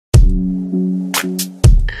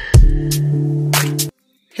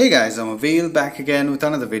Hey guys, I'm Avil back again with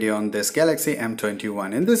another video on this Galaxy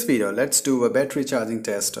M21. In this video, let's do a battery charging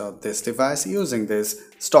test of this device using this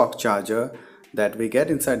stock charger that we get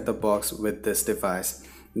inside the box with this device.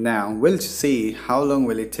 Now we'll see how long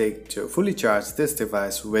will it take to fully charge this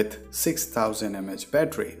device with 6000 mAh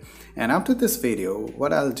battery. And after this video,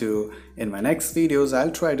 what I'll do in my next videos, I'll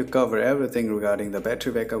try to cover everything regarding the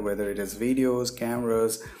battery backup, whether it is videos,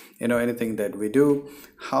 cameras, anything that we do,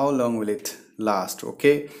 how long will it last.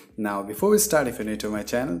 Okay, now before we start, if you're new to my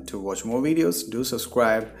channel, to watch more videos, do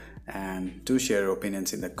subscribe and do share your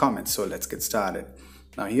opinions in the comments. So let's get started.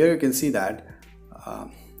 Now here you can see that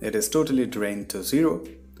it is totally drained to zero.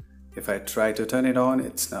 If I try to turn it on,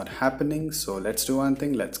 it's not happening. So let's do one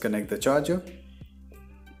thing, let's connect the charger.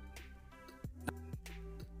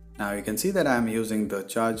 Now you can see that I'm using the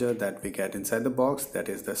charger that we get inside the box, that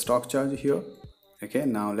is the stock charger here. Okay,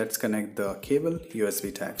 now let's connect the cable,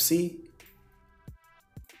 USB Type-C.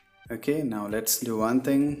 Okay, now let's do one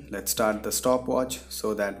thing, let's start the stopwatch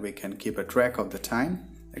so that we can keep a track of the time,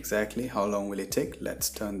 exactly how long will it take.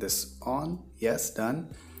 Let's turn this on. Yes,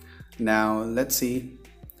 done. Now let's see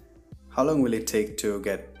how long will it take to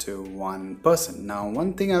get to 1%. Now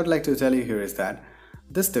one thing I would like to tell you here is that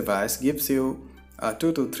this device gives you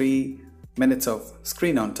 2 to 3 minutes of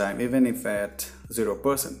screen on time even if at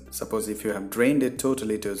 0%. Suppose if you have drained it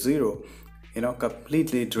totally to zero,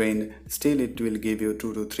 completely drained, still it will give you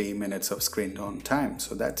 2 to 3 minutes of screen on time.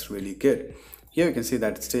 So that's really good. Here you can see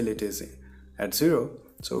that still it is at zero.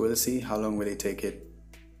 So we'll see how long will it take it,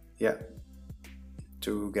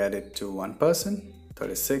 to get it to 1%.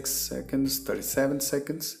 36 seconds, 37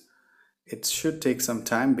 seconds. It should take some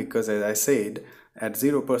time because, as I said, at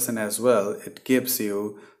 0% as well, it gives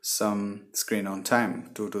you some screen on time,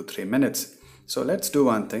 2 to 3 minutes. So let's do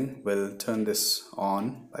one thing, we'll turn this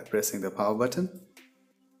on by pressing the power button.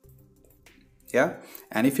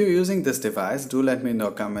 And if you're using this device, do let me know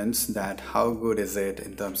in the comments that how good is it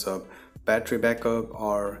in terms of battery backup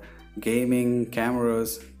or gaming,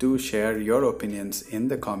 cameras. Do share your opinions in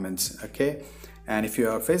the comments, okay? And if you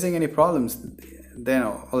are facing any problems, then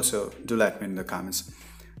also do let me in the comments.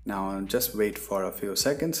 Now just wait for a few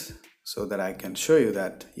seconds so that I can show you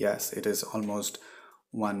that yes, it is almost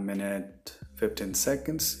 1 minute 15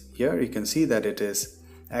 seconds. Here you can see that it is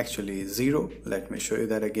actually zero. Let me show you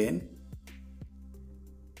that again.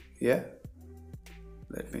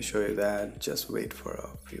 Let me show you that. Just wait for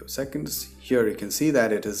a few seconds. Here you can see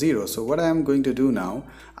that it is zero. So what I am going to do now,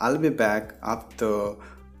 I'll be back after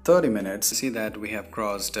 30 minutes. See that we have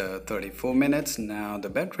crossed 34 minutes. Now the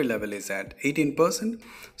battery level is at 18%.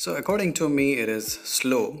 So according to me, it is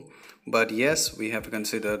slow. But yes, we have to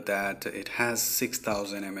consider that it has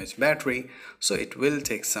 6000 mAh battery, so it will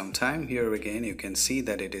take some time. Here again you can see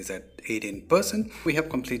that it is at 18%. We have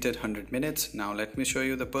completed 100 minutes. Now let me show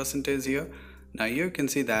you the percentage here. Now here you can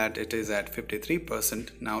see that it is at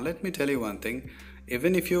 53%. Now let me tell you one thing,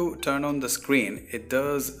 even if you turn on the screen, it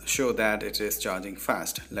does show that it is charging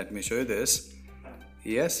fast. Let me show you this.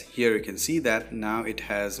 Yes, here you can see that now it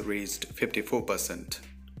has reached 54%.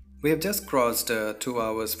 We have just crossed 2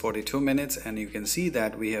 hours 42 minutes and you can see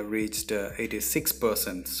that we have reached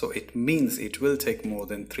 86%. So it means it will take more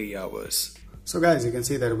than 3 hours. So guys, you can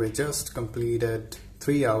see that we just completed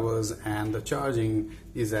 3 hours and the charging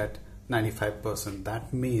is at 95%.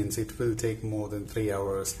 That means it will take more than 3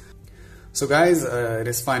 hours. So guys, it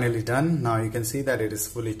is finally done. Now you can see that it is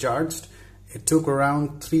fully charged. It took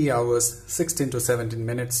around 3 hours 16 to 17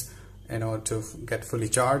 minutes to get fully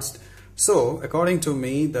charged. So according to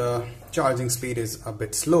me, the charging speed is a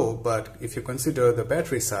bit slow, but if you consider the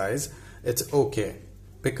battery size, it's okay.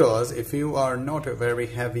 Because if you are not a very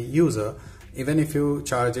heavy user, even if you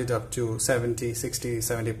charge it up to 70, 60,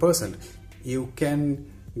 70%, you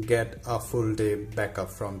can get a full day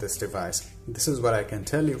backup from this device. This is what I can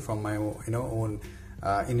tell you from my own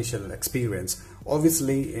initial experience.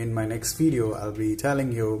 Obviously in my next video I'll be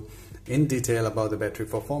telling you in detail about the battery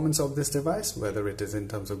performance of this device, whether it is in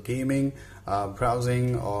terms of gaming,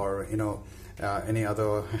 browsing, or any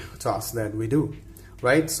other tasks that we do,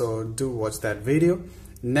 right? So do watch that video.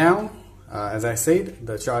 Now as I said,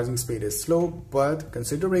 the charging speed is slow, but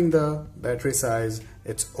considering the battery size,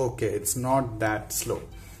 it's okay, it's not that slow.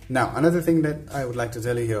 Now another thing that I would like to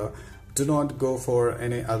tell you here, do not go for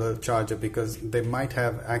any other charger because they might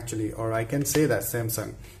have actually, or I can say that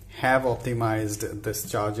Samsung have optimized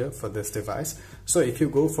this charger for this device. So if you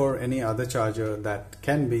go for any other charger that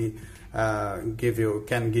can be give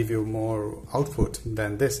you more output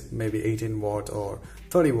than this, maybe 18 watt or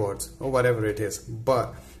 30 watts or whatever it is,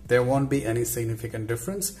 but there won't be any significant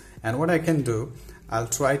difference. And what I can do, I'll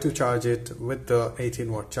try to charge it with the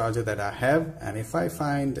 18-watt charger that I have, and if I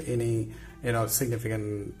find any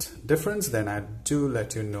significant difference, then I do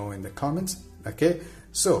let you know in the comments. Okay,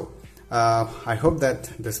 so I hope that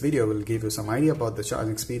this video will give you some idea about the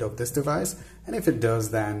charging speed of this device, and if it does,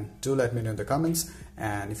 then do let me know in the comments.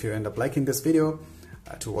 And if you end up liking this video,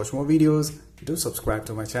 to watch more videos, do subscribe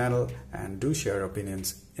to my channel and do share your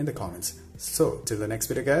opinions in the comments. So till the next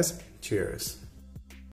video guys, cheers.